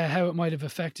to how it might have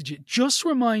affected you. Just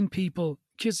remind people,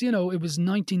 because, you know, it was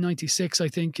 1996, I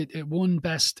think it won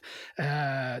Best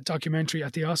Documentary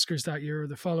at the Oscars that year or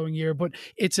the following year, but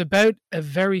it's about a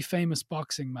very famous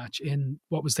boxing match in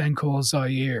what was then called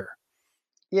Zaire.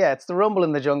 Yeah, it's the rumble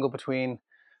in the jungle between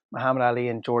Muhammad Ali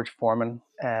and George Foreman.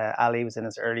 Ali was in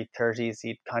his early 30s.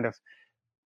 He'd kind of,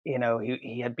 you know,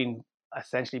 he had been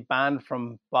essentially banned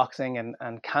from boxing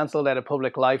and cancelled out of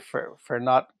public life for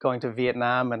not going to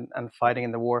Vietnam and fighting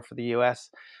in the war for the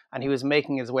US. And he was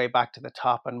making his way back to the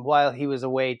top. And while he was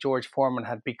away, George Foreman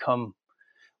had become,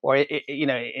 or, you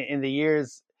know, in the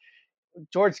years,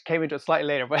 George came into it slightly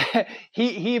later, but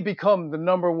he had become the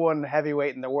number one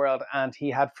heavyweight in the world. And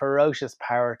he had ferocious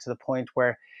power to the point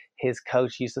where his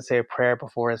coach used to say a prayer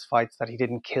before his fights that he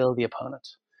didn't kill the opponent.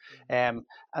 And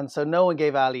so no one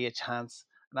gave Ali a chance.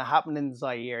 And that happened in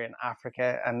Zaire in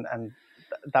Africa, and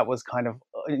that was kind of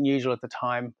unusual at the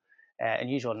time,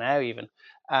 unusual now even.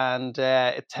 And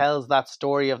it tells that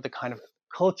story of the kind of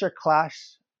culture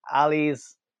clash,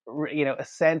 Ali's, you know,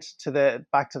 ascent to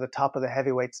back to the top of the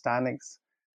heavyweight standings,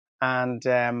 and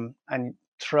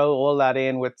throw all that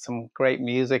in with some great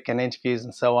music and interviews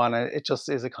and so on. And it just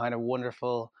is a kind of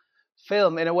wonderful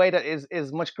film in a way that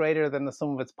is much greater than the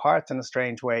sum of its parts in a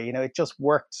strange way. You know, it just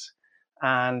worked.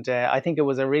 And I think it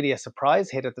was really a surprise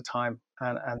hit at the time.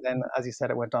 And then, as you said,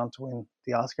 it went on to win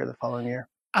the Oscar the following year.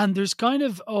 And there's kind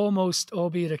of almost,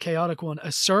 albeit a chaotic one,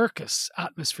 a circus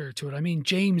atmosphere to it. I mean,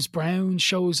 James Brown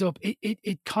shows up.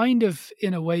 It kind of,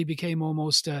 in a way, became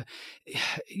almost a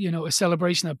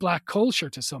celebration of black culture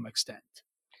to some extent.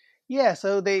 Yeah,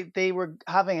 so they were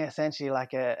having essentially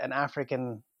like an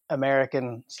African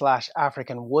American /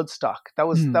 African Woodstock. That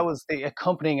was the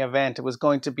accompanying event. It was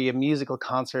going to be a musical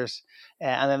concert,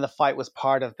 and then the fight was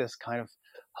part of this kind of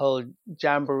whole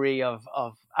jamboree of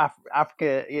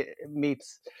Africa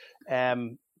meets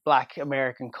Black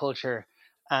American culture,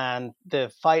 and the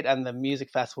fight and the music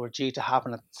festival were due to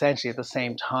happen essentially at the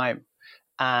same time.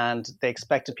 And they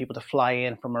expected people to fly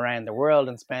in from around the world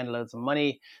and spend loads of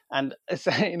money. And,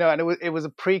 you know, and it was a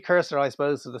precursor, I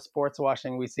suppose, to the sports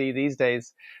washing we see these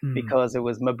days, because it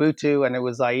was Mobutu and it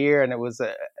was Zaire and it was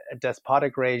a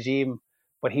despotic regime,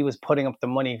 but he was putting up the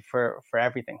money for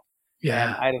everything.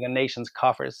 Out of the nation's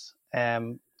coffers,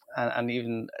 and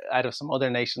even out of some other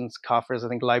nations' coffers. I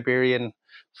think Liberian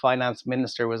finance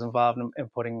minister was involved in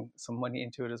putting some money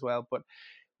into it as well. But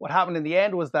what happened in the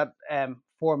end was that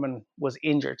Foreman was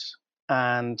injured,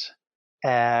 and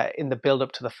in the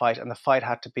build-up to the fight, and the fight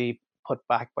had to be put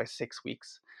back by 6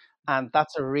 weeks. And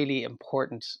that's a really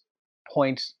important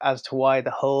point as to why the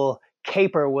whole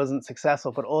caper wasn't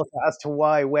successful, but also as to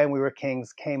why When We Were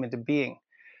Kings came into being.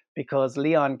 Because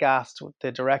Leon Gast,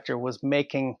 the director, was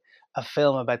making a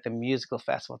film about the musical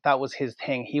festival. That was his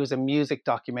thing. He was a music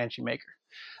documentary maker,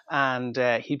 and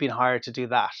he'd been hired to do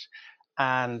that.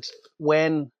 And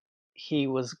when he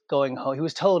was going home, he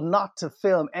was told not to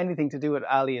film anything to do with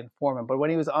Ali and Foreman. But when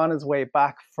he was on his way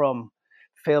back from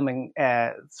filming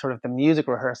sort of the music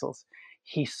rehearsals,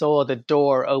 he saw the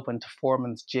door open to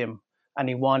Foreman's gym, and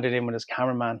he wandered in with his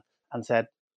cameraman and said,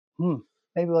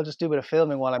 maybe I'll just do a bit of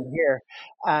filming while I'm here.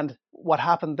 And what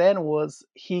happened then was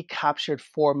he captured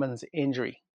Foreman's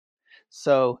injury.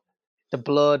 So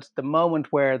the moment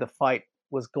where the fight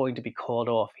was going to be called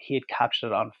off, he had captured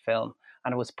it on film,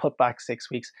 and it was put back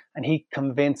 6 weeks. And he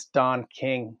convinced Don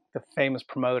King, the famous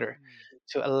promoter,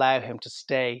 to allow him to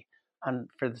stay and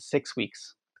for the 6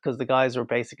 weeks, because the guys were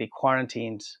basically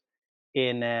quarantined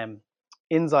in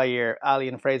Zaire. Ali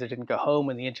and Fraser didn't go home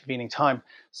in the intervening time,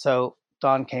 so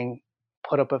Don King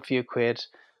put up a few quid,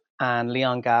 and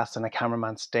Leon Gass and a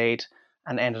cameraman stayed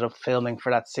and ended up filming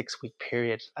for that 6 week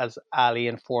period as Ali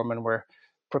and Foreman were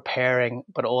preparing,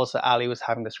 but also Ali was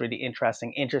having this really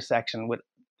interesting intersection with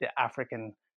the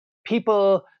African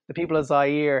people, the people of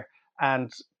Zaire,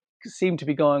 and seemed to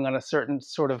be going on a certain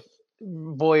sort of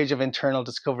voyage of internal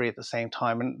discovery at the same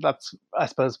time. And that's, I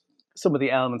suppose, some of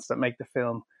the elements that make the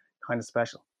film kind of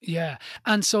special. Yeah.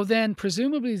 And so then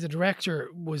presumably the director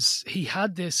he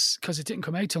had this, because it didn't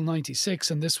come out till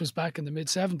 96 and this was back in the mid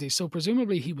 70s. So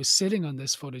presumably he was sitting on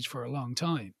this footage for a long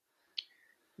time.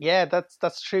 Yeah,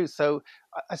 that's true. So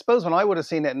I suppose when I would have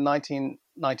seen it in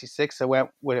 1996, I went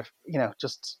with,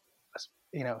 just,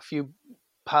 a few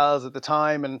pals at the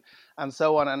time and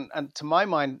so on. And to my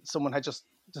mind, someone had just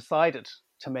decided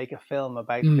to make a film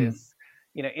about this,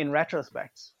 in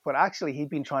retrospect. But actually he'd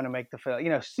been trying to make the film,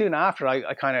 soon after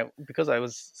I kind of, because I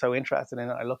was so interested in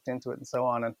it, I looked into it and so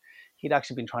on. And he'd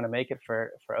actually been trying to make it for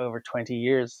over 20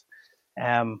 years.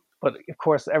 But of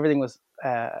course, everything was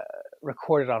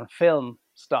recorded on film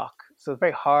stock. So it's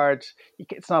very hard.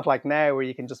 It's not like now where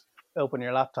you can just open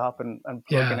your laptop and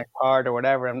plug in a card or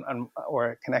whatever and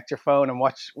or connect your phone and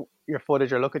watch your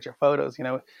footage or look at your photos.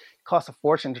 It costs a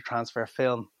fortune to transfer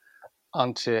film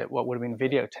onto what would have been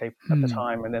videotape at the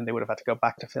time, and then they would have had to go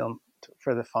back to film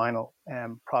for the final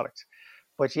product.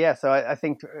 But yeah, so I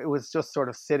think it was just sort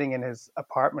of sitting in his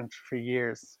apartment for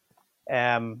years,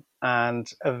 and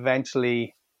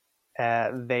eventually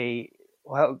I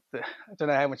don't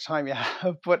know how much time you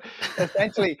have, but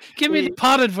essentially give me the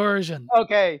potted version.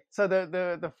 Okay, so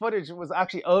the footage was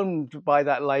actually owned by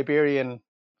that Liberian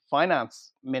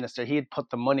finance minister. He had put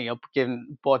the money up,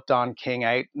 bought Don King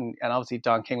out, and obviously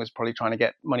Don King was probably trying to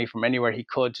get money from anywhere he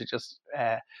could to just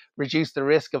reduce the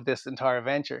risk of this entire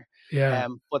venture. Yeah.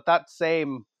 But that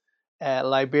same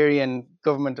Liberian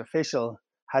government official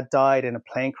had died in a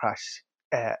plane crash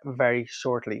very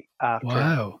shortly after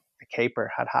the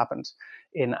caper had happened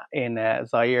in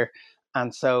Zaire.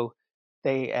 And so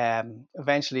they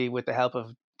eventually, with the help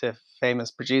of the famous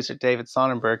producer David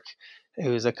Sonnenberg,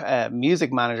 who's a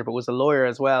music manager but was a lawyer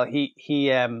as well,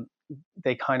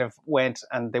 they kind of went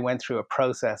through a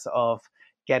process of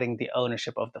getting the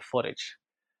ownership of the footage.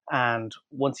 And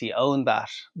once he owned that,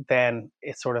 then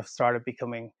it sort of started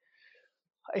becoming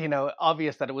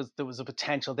obvious that there was a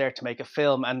potential there to make a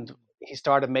film, and he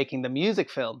started making the music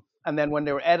film. And then when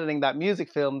they were editing that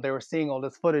music film, they were seeing all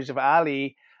this footage of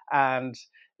Ali and,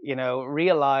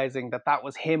 realizing that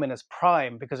was him in his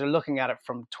prime, because they're looking at it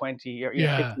from 20 or 15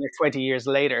 or 20 years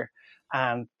later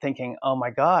and thinking, oh my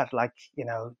God,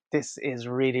 this is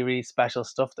really, really special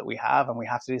stuff that we have and we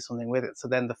have to do something with it. So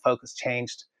then the focus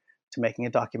changed to making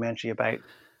a documentary about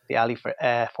the Ali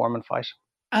Foreman fight.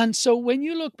 And so when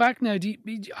you look back now,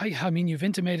 I mean, you've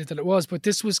intimated that it was, but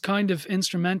this was kind of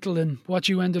instrumental in what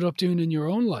you ended up doing in your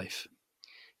own life.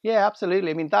 Yeah,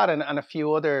 absolutely. I mean, that and a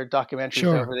few other documentaries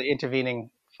over the intervening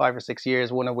 5 or 6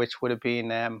 years, one of which would have been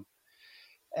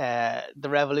The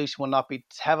Revolution Will Not Be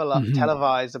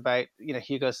Televised, about,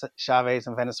 Hugo Chavez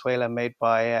in Venezuela, made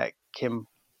by Kim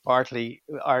Bartley,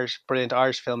 brilliant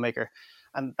Irish filmmaker.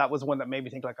 And that was one that made me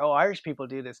think Irish people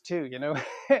do this too, on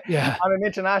an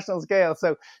international scale.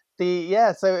 So so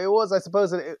it was, I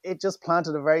suppose it just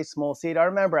planted a very small seed. I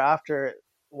remember after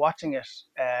watching it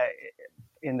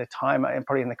in the time, and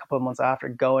probably in a couple of months after,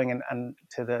 going and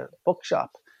to the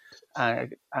bookshop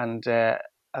and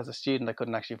as a student, I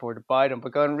couldn't actually afford to buy them,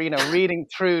 but going, reading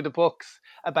through the books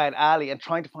about Ali and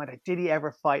trying to find out, did he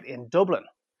ever fight in Dublin?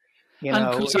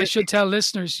 And Chris, I should tell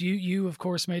listeners, you of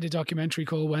course made a documentary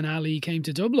called When Ali Came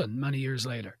to Dublin many years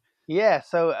later. Yeah,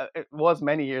 so it was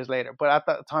many years later. But at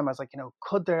that time, I was like,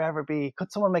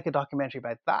 could someone make a documentary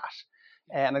about that?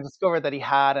 And I discovered that he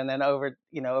had, and then over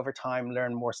time,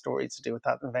 learned more stories to do with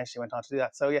that, and eventually went on to do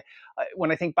that. So yeah,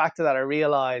 when I think back to that, I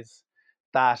realized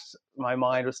that my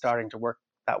mind was starting to work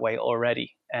that way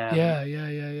already.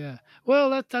 Yeah.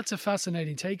 Well, that's a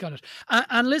fascinating take on it.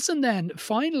 And listen then,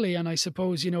 finally, and I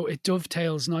suppose, it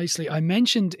dovetails nicely. I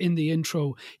mentioned in the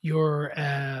intro your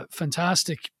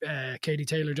fantastic Katie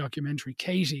Taylor documentary,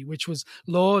 Katie, which was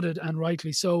lauded, and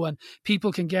rightly so, and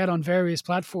people can get on various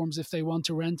platforms if they want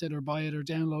to rent it or buy it or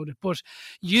download it. But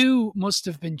you must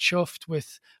have been chuffed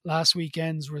with last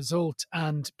weekend's result.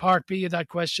 And part B of that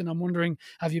question, I'm wondering,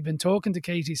 have you been talking to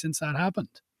Katie since that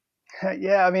happened?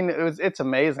 Yeah, I mean, it's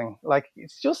amazing. Like,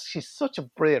 she's such a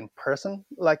brilliant person.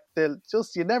 Like,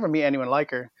 you never meet anyone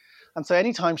like her. And so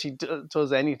anytime she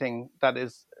does anything that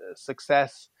is a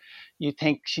success, you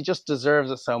think she just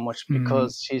deserves it so much,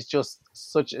 because she's just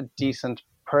such a decent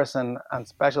person and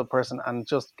special person, and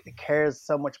just cares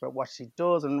so much about what she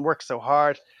does and works so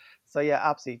hard. So yeah,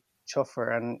 absolutely chuff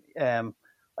her. And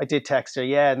I did text her,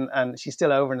 and she's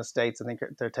still over in the States. I think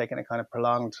they're taking a kind of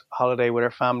prolonged holiday with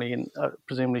her family, and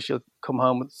presumably she'll come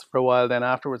home with us for a while then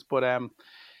afterwards. But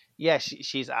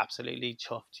she's absolutely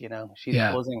chuffed. She's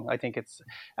buzzing. I think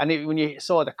when you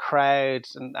saw the crowd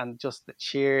and just the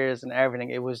cheers and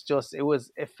everything,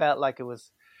 it felt like it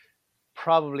was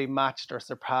probably matched or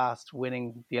surpassed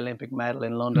winning the Olympic medal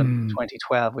in London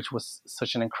 2012, which was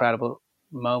such an incredible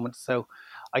moment. So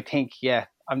I think,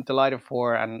 I'm delighted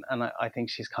for her, and I think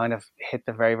she's kind of hit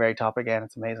the very, very top again.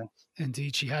 It's amazing.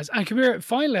 Indeed, she has. And come here,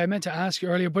 finally, I meant to ask you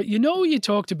earlier, but you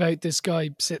talked about this guy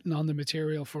sitting on the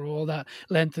material for all that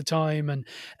length of time,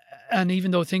 and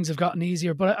even though things have gotten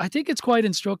easier, but I think it's quite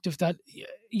instructive that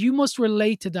you must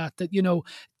relate to that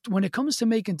when it comes to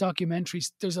making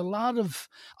documentaries, there's a lot of,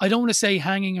 I don't want to say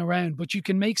hanging around, but you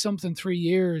can make something 3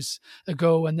 years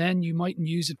ago and then you mightn't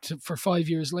use it for 5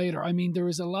 years later. I mean, there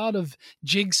is a lot of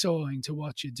jigsawing to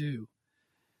what you do.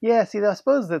 Yeah, see, I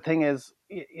suppose the thing is,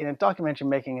 documentary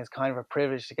making is kind of a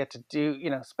privilege to get to do,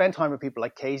 spend time with people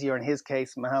like Katie, or in his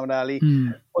case, Muhammad Ali.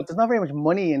 But there's not very much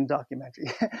money in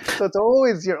documentary. So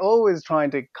you're always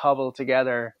trying to cobble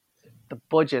together the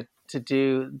budget to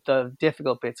do the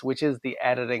difficult bits, which is the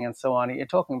editing and so on. You're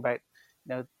talking about,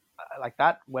 like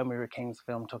that When We Were Kings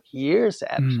film took years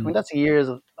to edit. I mean, that's years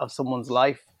of someone's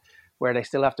life where they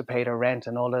still have to pay their rent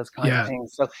and all those kinds of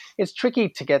things. So it's tricky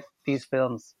to get these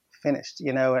films finished,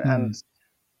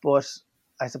 but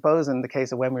I suppose in the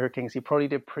case of When We Were Kings, he probably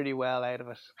did pretty well out of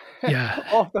it. Yeah.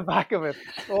 Off the back of it.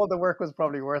 All the work was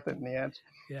probably worth it in the end.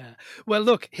 Yeah. Well,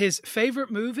 look, his favourite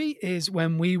movie is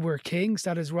When We Were Kings.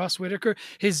 That is Ross Whitaker.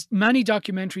 His many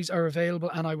documentaries are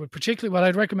available, and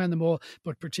I'd recommend them all,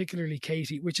 but particularly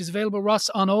Katie, which is available, Ross,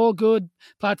 on all good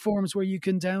platforms where you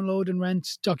can download and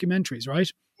rent documentaries,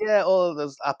 right? Yeah, all of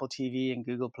those, Apple TV and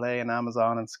Google Play and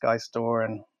Amazon and Sky Store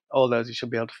and all those, you should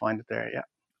be able to find it there, yeah.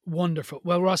 Wonderful.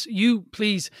 Well, Ross, you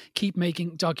please keep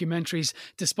making documentaries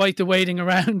despite the waiting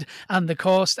around and the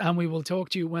cost, and we will talk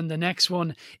to you when the next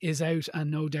one is out,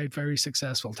 and no doubt very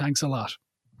successful. Thanks a lot.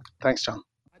 Thanks, John.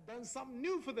 I've done something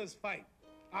new for this fight.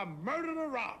 I murdered a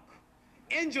rock,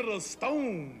 injured a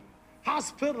stone,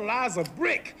 hospitalized a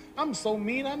brick. I'm so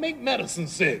mean I make medicine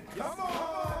sick.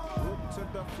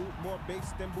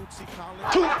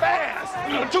 Too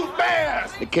fast! Too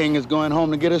fast! The king is going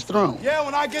home to get his throne. Yeah,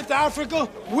 when I get to Africa,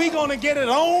 we gonna get it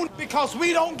on because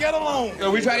we don't get along.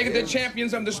 We try to get the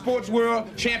champions of the sports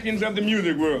world, champions of the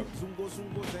music world.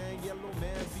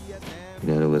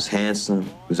 It was handsome,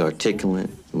 it was articulate,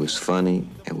 it was funny,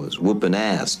 it was whooping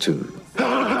ass too.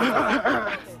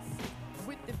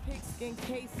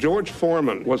 George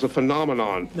Foreman was a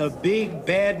phenomenon. The big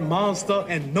bad monster,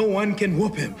 and no one can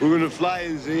whoop him. We're gonna fly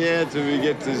in the air till we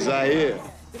get to Zaire.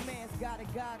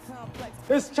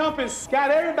 This chump has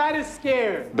got everybody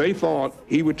scared. They thought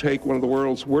he would take one of the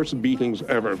world's worst beatings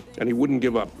ever, and he wouldn't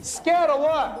give up. Scared of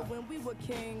what?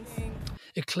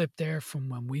 A clip there from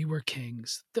When We Were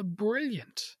Kings. The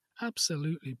brilliant,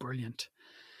 absolutely brilliant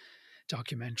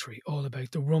documentary all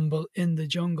about the rumble in the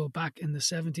jungle back in the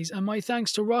 70s. And my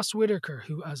thanks to Ross Whitaker,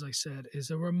 who, as I said, is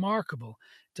a remarkable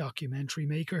documentary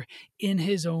maker in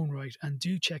his own right. And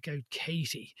do check out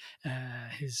Katie,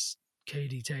 his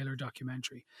Katie Taylor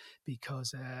documentary,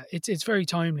 because it's very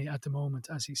timely at the moment,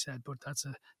 as he said, but that's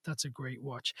a great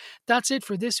watch. That's it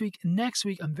for this week. Next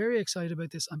week, I'm very excited about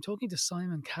this. I'm talking to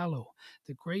Simon Callow,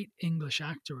 the great English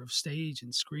actor of stage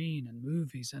and screen and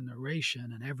movies and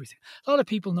narration and everything. A lot of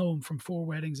people know him from Four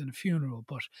Weddings and a Funeral,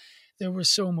 but there was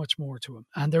so much more to him,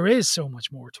 and there is so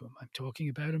much more to him. I'm talking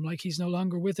about him like he's no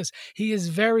longer with us. He is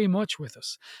very much with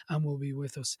us and will be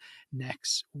with us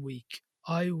next week.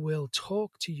 I will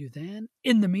talk to you then.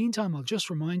 In the meantime, I'll just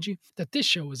remind you that this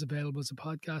show is available as a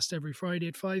podcast every Friday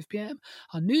at 5 p.m.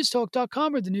 on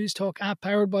newstalk.com or the Newstalk app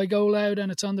powered by Go Loud,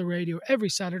 and it's on the radio every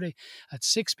Saturday at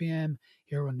 6 p.m.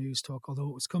 here on Newstalk, although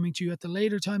it was coming to you at the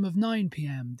later time of 9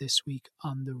 p.m. this week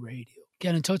on the radio.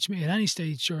 Get in touch with me at any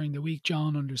stage during the week.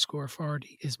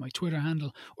 John_Fardy is my Twitter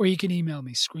handle, or you can email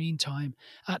me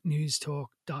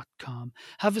screentime@newstalk.com.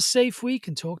 Have a safe week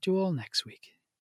and talk to you all next week.